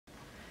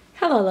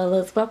Hello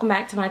Lolas, welcome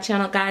back to my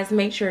channel. Guys,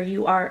 make sure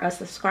you are a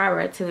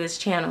subscriber to this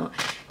channel.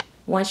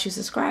 Once you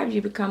subscribe,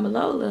 you become a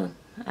Lola.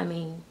 I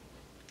mean,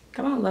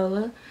 come on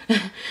Lola.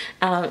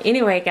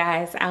 Anyway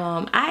guys,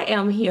 I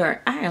am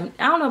here. I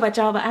don't know about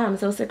y'all, but I am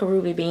so sick of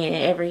Ruby being in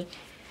every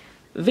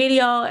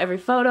video, every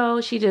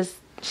photo. She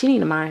need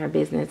to mind her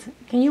business.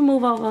 Can you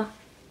move over?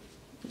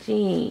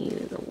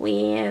 Jeez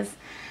whiz.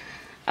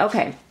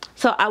 Okay,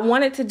 so I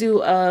wanted to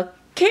do a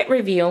kit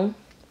review.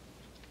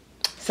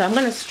 So I'm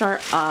going to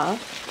start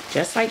off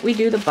just like we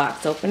do the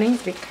box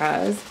openings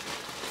because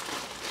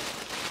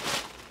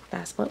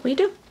that's what we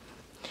do.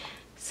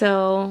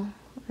 So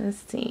let's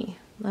see.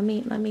 Let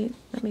me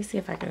see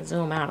if I can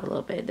zoom out a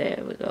little bit.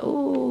 There we go.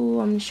 Ooh,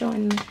 I'm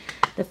showing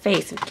the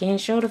face. If can't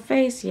show the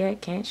face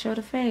yet, can't show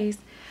the face.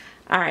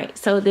 All right,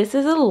 so this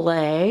is a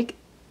leg.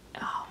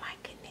 Oh my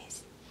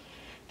goodness.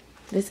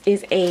 This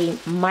is a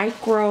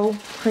micro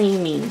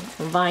Preemie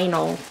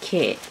vinyl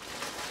kit,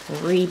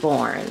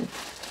 reborn.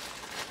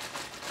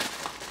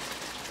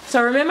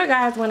 So remember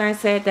guys when I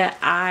said that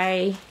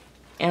I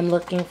am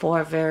looking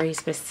for a very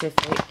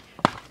specific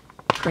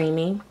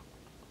Preemie?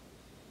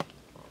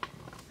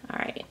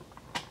 Alright.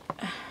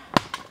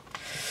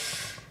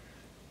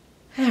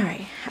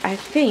 Alright, I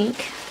think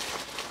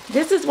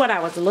this is what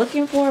I was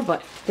looking for,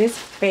 but this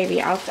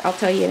baby, I'll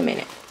tell you in a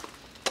minute.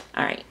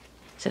 Alright,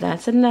 so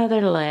that's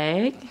another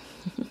leg.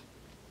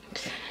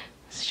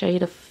 Let's show you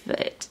the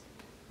foot.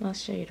 I'll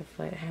show you the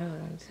foot. Hold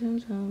on, zoom,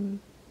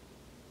 zoom.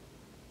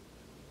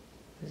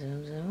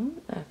 Zoom,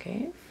 zoom.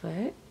 Okay,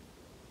 foot,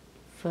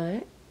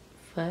 foot,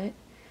 foot.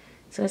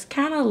 So it's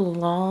kind of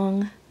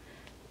long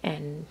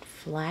and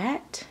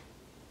flat.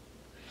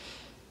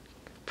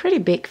 Pretty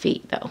big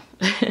feet though.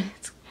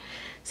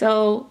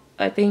 So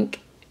I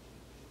think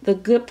the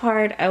good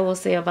part I will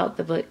say about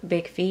the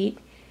big feet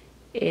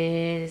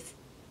is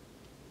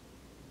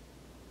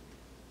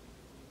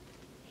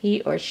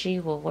he or she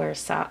will wear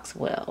socks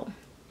well.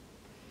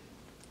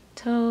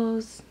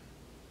 Toes.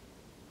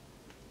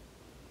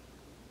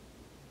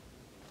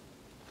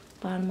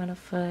 Bottom of the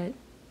foot.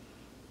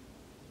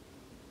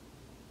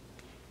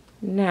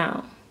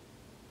 Now,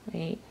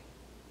 wait.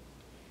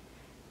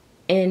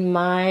 In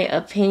my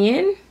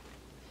opinion,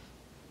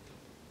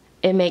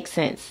 it makes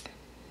sense.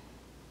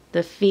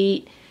 The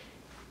feet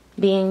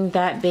being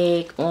that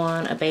big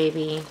on a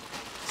baby,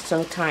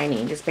 so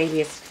tiny. This baby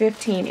is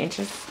 15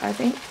 inches, I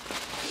think.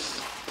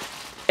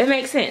 It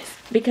makes sense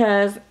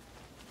because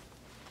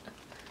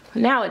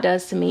now it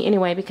does to me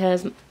anyway,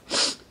 because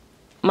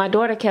my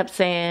daughter kept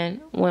saying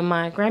when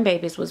my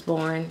grandbabies was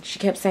born, she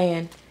kept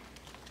saying,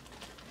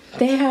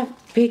 they have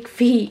big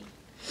feet.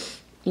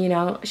 You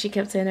know, she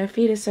kept saying their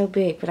feet are so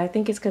big, but I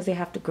think it's because they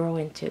have to grow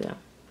into them.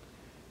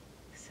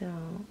 So,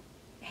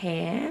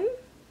 hand,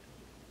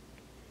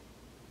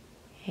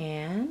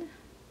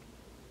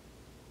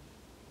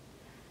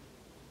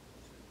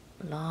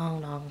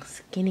 long, long,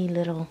 skinny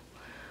little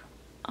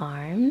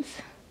arms.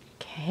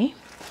 Okay.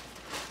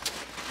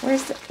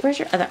 Where's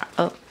your other,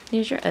 oh,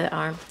 here's your other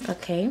arm.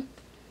 Okay.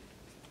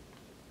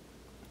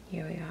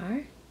 Here we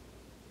are.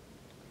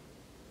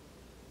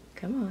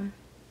 Come on.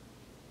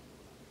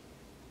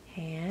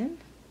 Hand.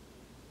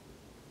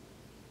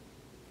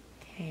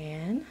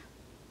 Hand.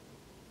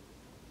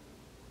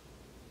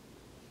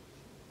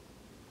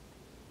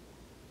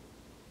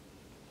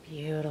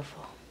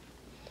 Beautiful.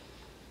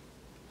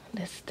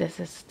 This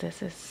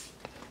is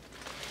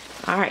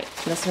all right.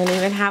 This one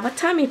even have a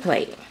tummy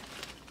plate.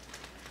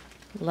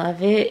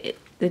 Love it.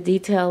 The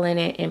detail in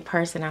it in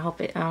person. I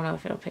don't know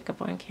if it'll pick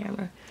up on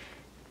camera.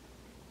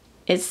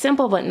 It's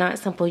simple but not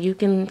simple. You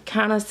can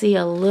kind of see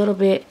a little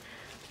bit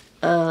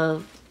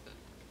of,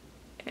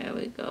 there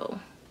we go.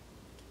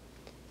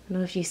 I don't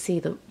know if you see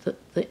the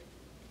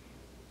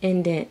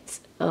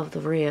indents of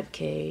the rib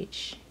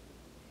cage.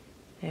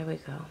 There we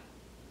go.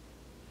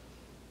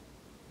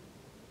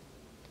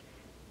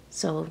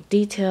 So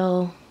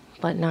detail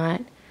but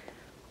not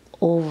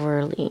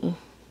overly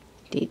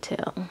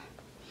detail.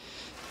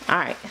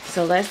 Alright,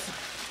 so let's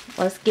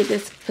get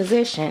this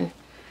position.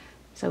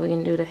 So we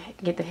can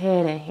get the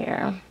head in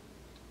here.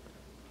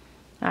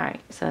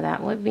 Alright, so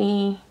that would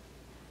be,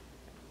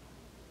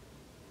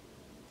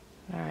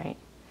 alright.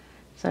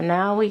 So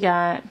now we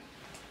got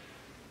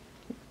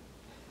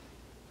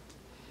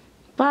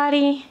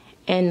body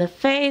and the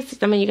face.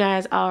 Some of you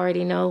guys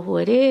already know who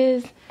it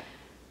is,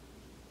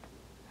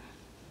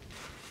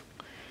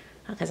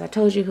 because I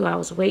told you who I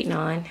was waiting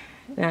on.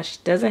 Now she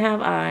doesn't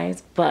have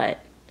eyes,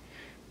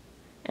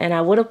 and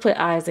I would have put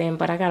eyes in,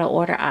 but I gotta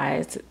order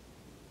eyes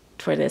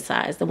for this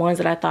size. The ones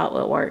that I thought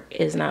would work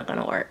is not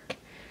gonna work.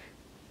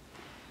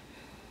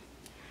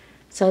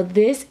 So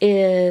this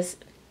is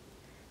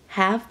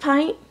Half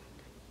Pint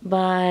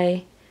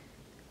by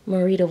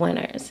Marita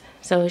Winters.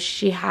 So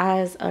she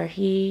has, or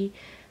he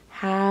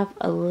have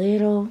a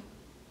little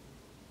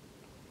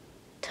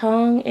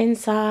tongue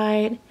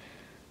inside,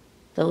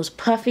 those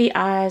puffy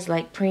eyes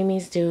like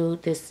preemies do,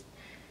 this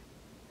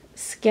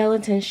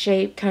skeleton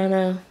shape kind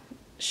of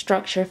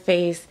structure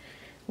face,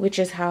 which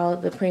is how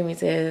the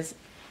preemies is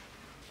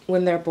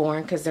when they're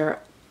born, because they're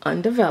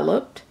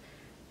undeveloped.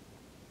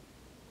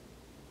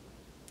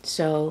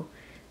 So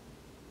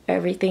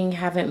everything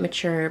haven't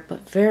matured,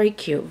 but very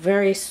cute,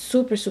 very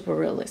super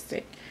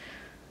realistic.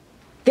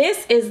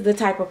 This is the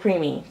type of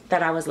preemie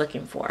that I was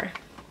looking for.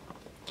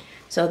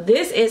 So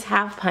this is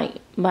Half Pint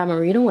by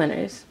Marita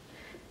Winters.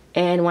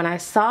 And when I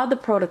saw the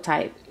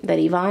prototype that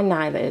Yvonne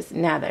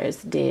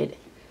Nathers did,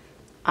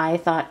 I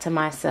thought to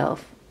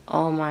myself,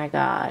 oh my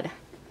God,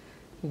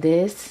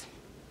 this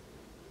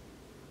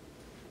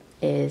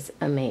is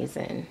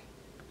amazing.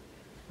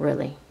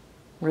 Really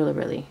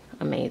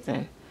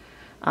amazing.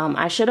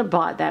 I should have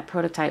bought that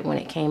prototype when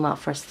it came up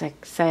for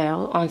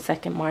sale on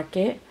Second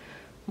Market,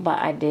 but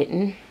I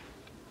didn't.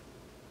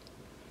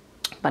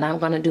 But I'm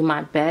going to do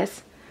my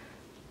best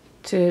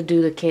to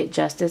do the kit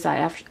justice.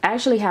 I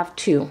actually have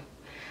two.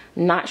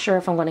 Not sure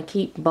if I'm going to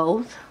keep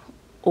both,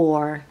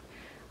 or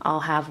I'll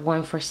have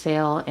one for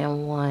sale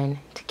and one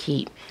to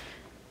keep.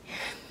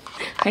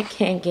 I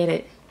can't get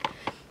it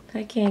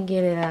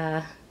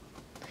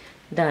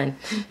done.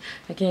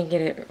 I can't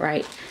get it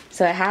right.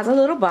 So it has a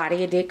little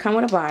body. It did come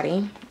with a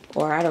body,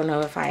 or I don't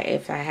know if I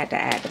had to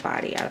add the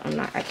body.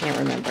 I can't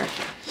remember.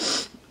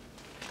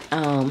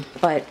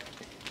 But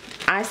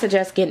I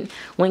suggest getting,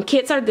 when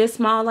kits are this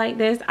small like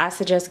this, I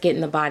suggest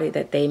getting the body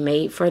that they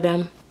made for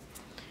them.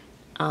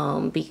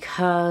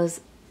 Because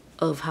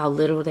of how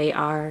little they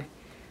are,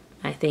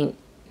 I think,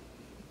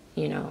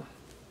 you know,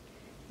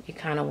 you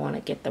kind of want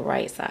to get the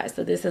right size.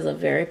 So this is a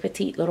very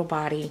petite little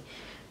body.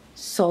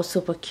 So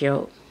super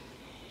cute.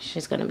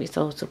 She's going to be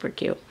so super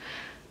cute.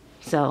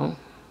 So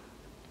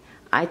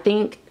I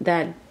think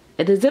that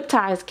the zip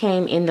ties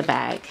came in the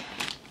bag.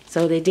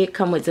 So they did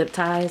come with zip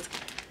ties.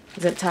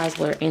 Zip ties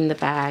were in the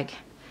bag.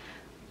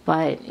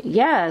 But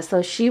yeah,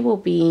 so she will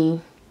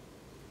be,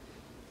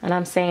 and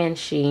I'm saying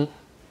she,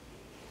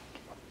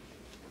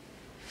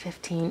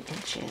 15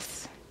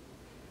 inches.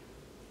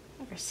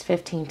 There's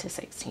 15 to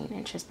 16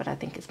 inches, but I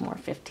think it's more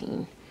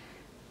 15.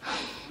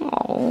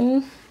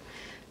 Oh,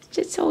 it's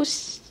just so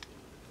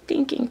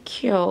stinking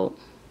cute.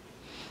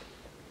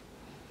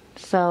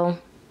 So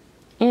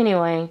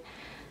anyway,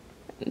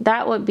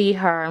 that would be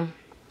her.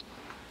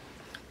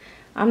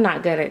 I'm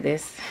not good at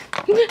this.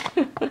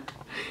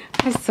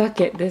 I suck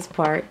at this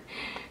part.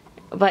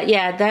 But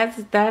yeah,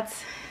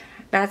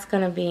 that's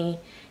gonna be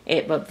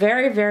it. But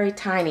very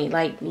tiny,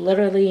 like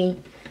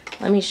literally.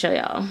 Let me show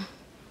y'all.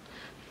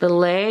 The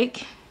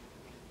leg,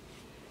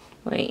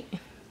 wait.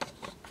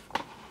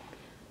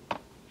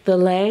 The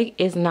leg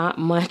is not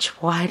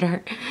much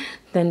wider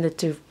than the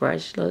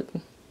toothbrush, look.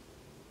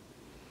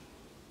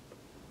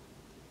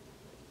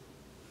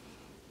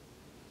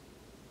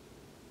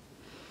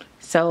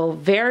 So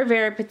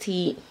very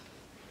petite,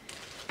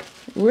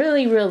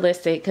 really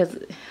realistic,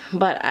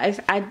 but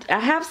I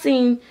have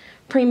seen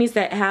preemies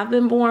that have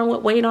been born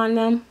with weight on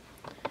them.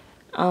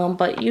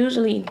 But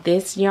usually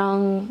this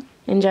young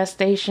in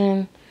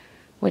gestation,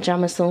 which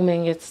I'm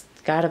assuming it's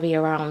got to be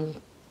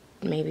around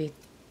maybe,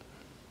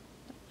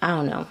 I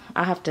don't know.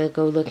 I have to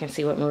go look and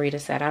see what Marita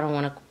said. I don't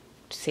want to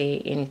say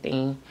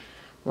anything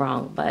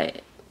wrong,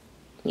 but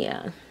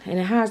yeah. And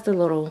it has the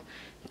little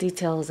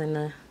details in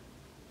the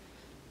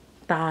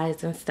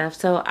thighs and stuff.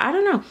 So I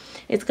don't know.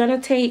 It's going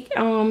to take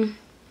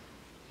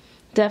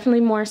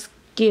definitely more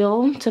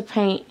skill to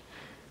paint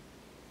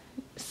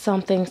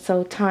something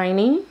so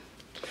tiny.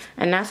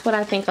 And that's what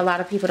I think a lot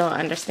of people don't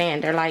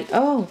understand. They're like,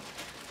 oh,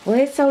 well,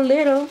 it's so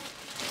little.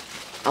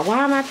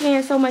 Why am I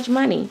paying so much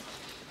money?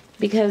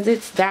 Because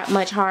it's that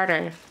much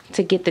harder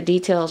to get the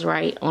details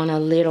right on a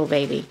little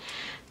baby.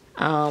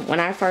 When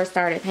I first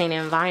started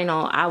painting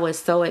vinyl, I was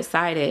so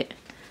excited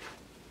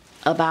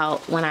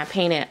about when I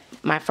painted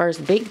my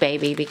first big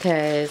baby,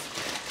 because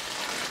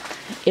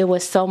it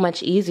was so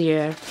much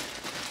easier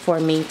for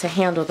me to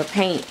handle the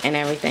paint and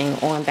everything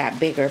on that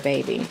bigger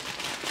baby.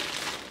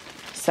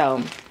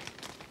 So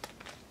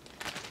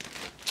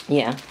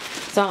yeah,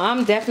 so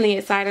I'm definitely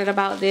excited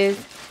about this.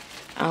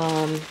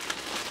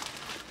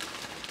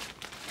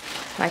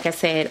 Like I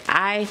said,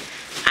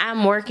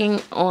 I'm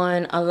working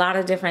on a lot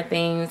of different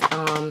things.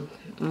 Look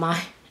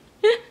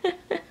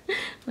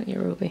at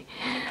Ruby.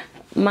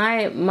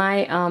 My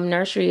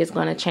nursery is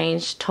going to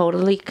change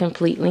totally,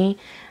 completely.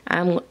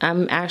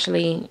 I'm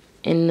actually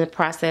in the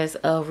process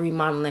of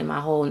remodeling my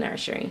whole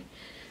nursery.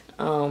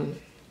 Not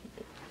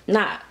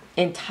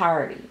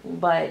entirety,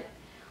 but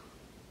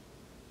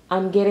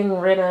I'm getting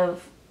rid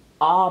of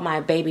all my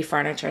baby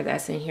furniture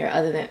that's in here,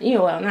 other than, you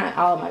know, well, not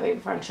all my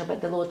baby furniture,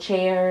 but the little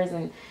chairs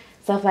and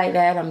stuff like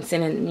that. I'm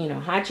sending, you know,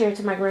 high chair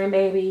to my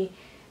grandbaby.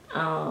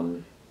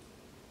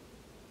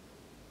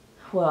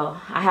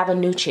 Well, I have a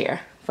new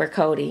chair for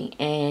Cody,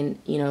 and,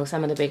 you know,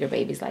 some of the bigger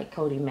babies like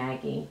Cody,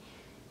 Maggie.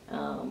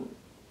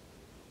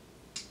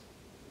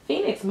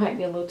 Phoenix might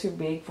be a little too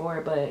big for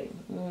it, but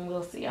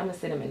we'll see. I'm gonna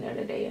sit him in there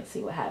today and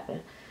see what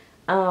happens.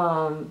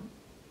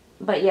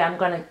 But yeah, I'm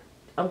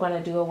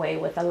gonna do away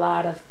with a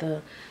lot of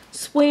the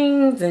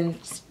swings and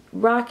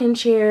rocking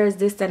chairs,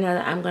 this, that, and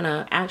that. I'm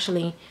gonna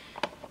actually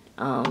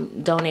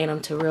donate them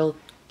to real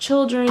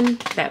children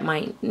that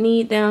might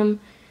need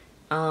them.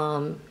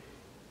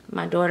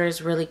 My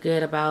daughter's really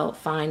good about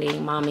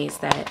finding mommies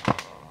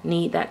that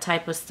need that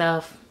type of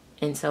stuff,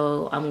 and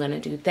so I'm gonna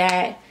do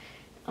that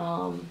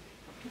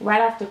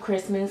right after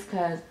Christmas,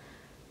 because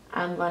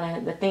I'm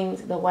gonna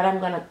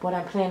what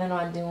I'm planning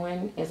on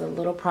doing is a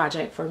little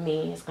project for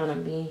me. It's gonna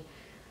be,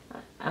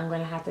 I'm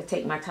gonna have to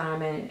take my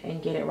time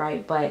and get it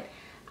right, but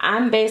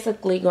I'm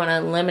basically gonna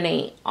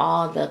eliminate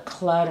all the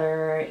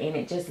clutter, and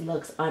it just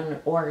looks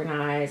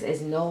unorganized.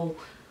 There's no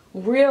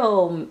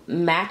real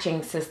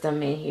matching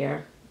system in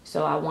here,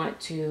 so I want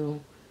to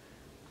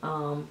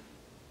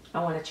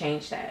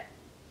change that.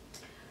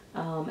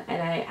 And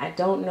I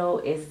don't know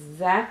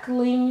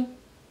exactly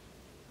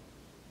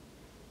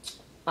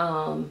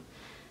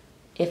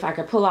if I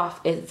could pull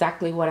off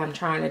exactly what I'm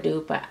trying to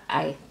do, but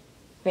I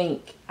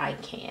think I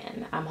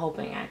can. I'm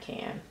hoping I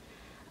can.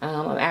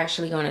 I'm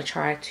actually going to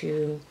try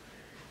to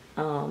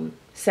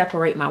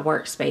separate my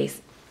workspace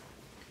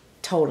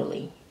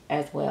totally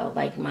as well,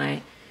 like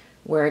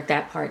where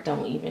that part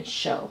don't even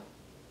show.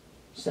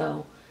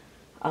 So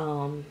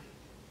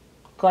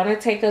gonna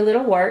take a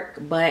little work,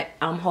 but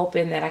I'm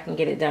hoping that I can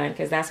get it done,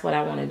 because that's what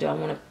I want to do.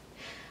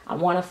 I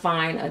want to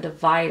find a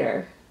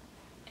divider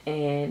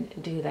and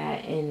do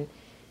that, and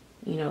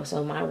you know,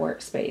 so my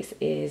workspace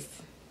is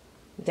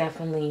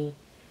definitely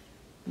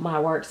my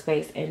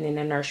workspace, and then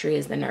the nursery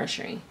is the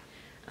nursery.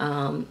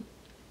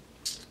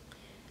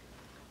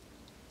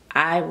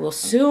 I will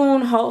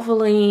soon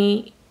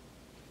hopefully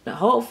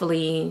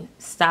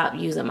stop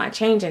using my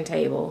changing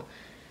table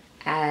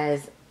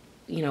as,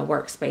 you know,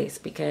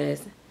 workspace,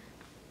 because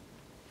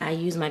I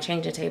use my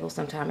changing table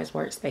sometimes as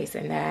workspace,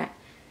 and that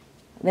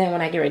then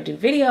when I get ready to do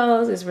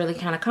videos, it's really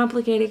kind of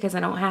complicated because I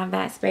don't have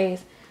that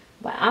space.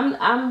 But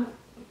I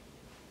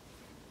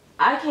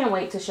can't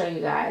wait to show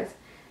you guys.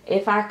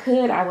 If I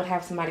could, I would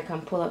have somebody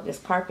come pull up this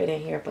carpet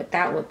in here, but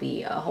that would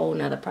be a whole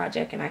nother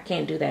project, and I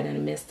can't do that in the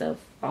midst of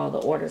all the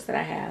orders that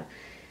I have.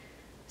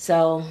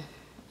 So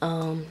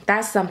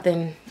that's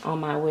something on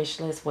my wish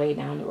list way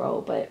down the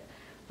road, but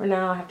for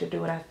now I have to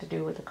do what I have to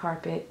do with the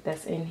carpet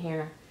that's in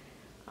here.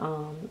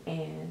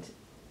 And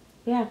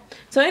yeah,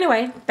 so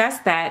anyway,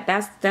 that's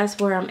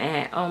where I'm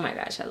at. Oh my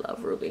gosh, I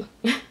love Ruby.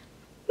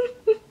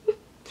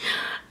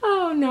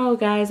 Oh no,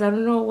 guys, I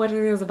don't know what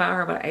it is about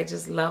her, but I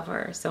just love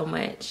her so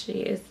much. She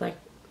is like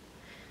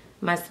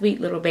my sweet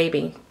little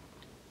baby.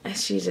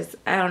 She just,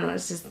 I don't know,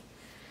 it's just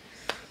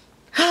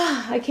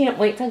I can't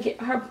wait to get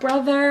her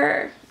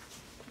brother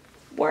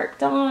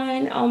worked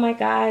on. Oh my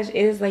gosh, it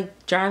is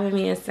like driving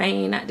me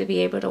insane not to be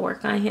able to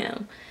work on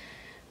him.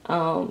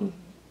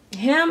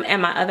 Him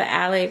and my other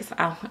Alex,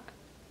 oh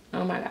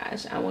my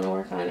gosh, I want to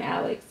work on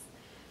Alex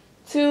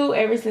too,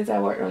 ever since I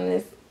worked on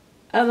this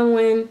other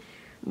one,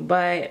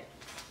 but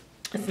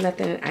it's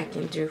nothing I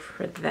can do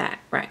for that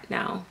right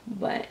now.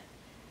 But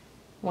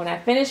when I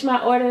finish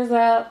my orders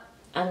up,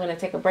 I'm going to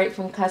take a break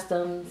from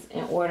customs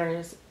and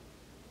orders,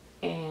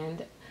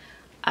 and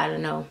I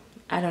don't know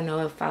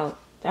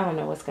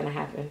what's going to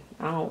happen.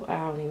 I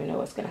don't even know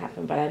what's going to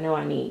happen, but I know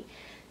I need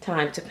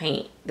time to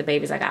paint the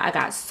babies. I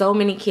got so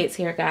many kits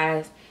here,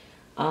 guys.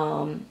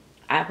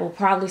 I will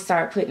probably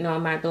start putting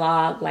on my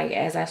blog, like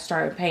as I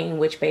start painting,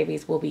 which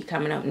babies will be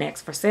coming up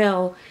next for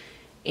sale.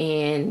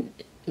 And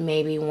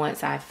maybe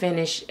once I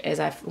finish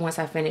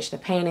the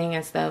painting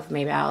and stuff,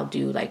 maybe I'll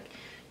do like,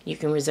 you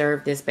can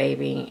reserve this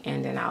baby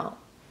and then I'll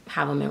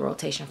have them in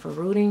rotation for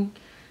rooting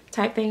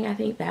type thing. I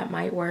think that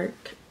might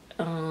work.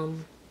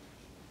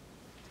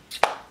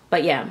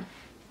 But yeah,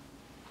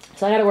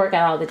 so I got to work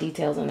out all the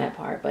details on that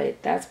part,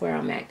 but that's where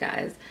I'm at,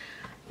 guys.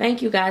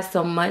 Thank you guys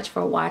so much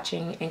for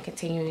watching and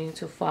continuing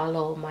to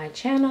follow my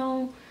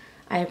channel.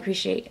 I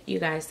appreciate you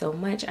guys so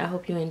much. I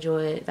hope you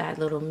enjoyed that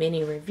little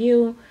mini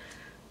review.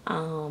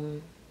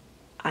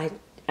 I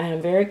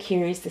am very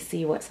curious to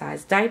see what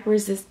size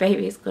diapers this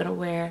baby is going to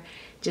wear.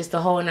 Just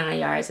the whole 9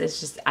 yards.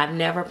 It's just, I've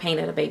never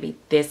painted a baby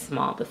this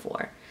small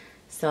before.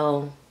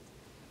 So,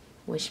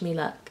 wish me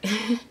luck.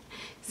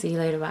 See you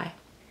later. Bye.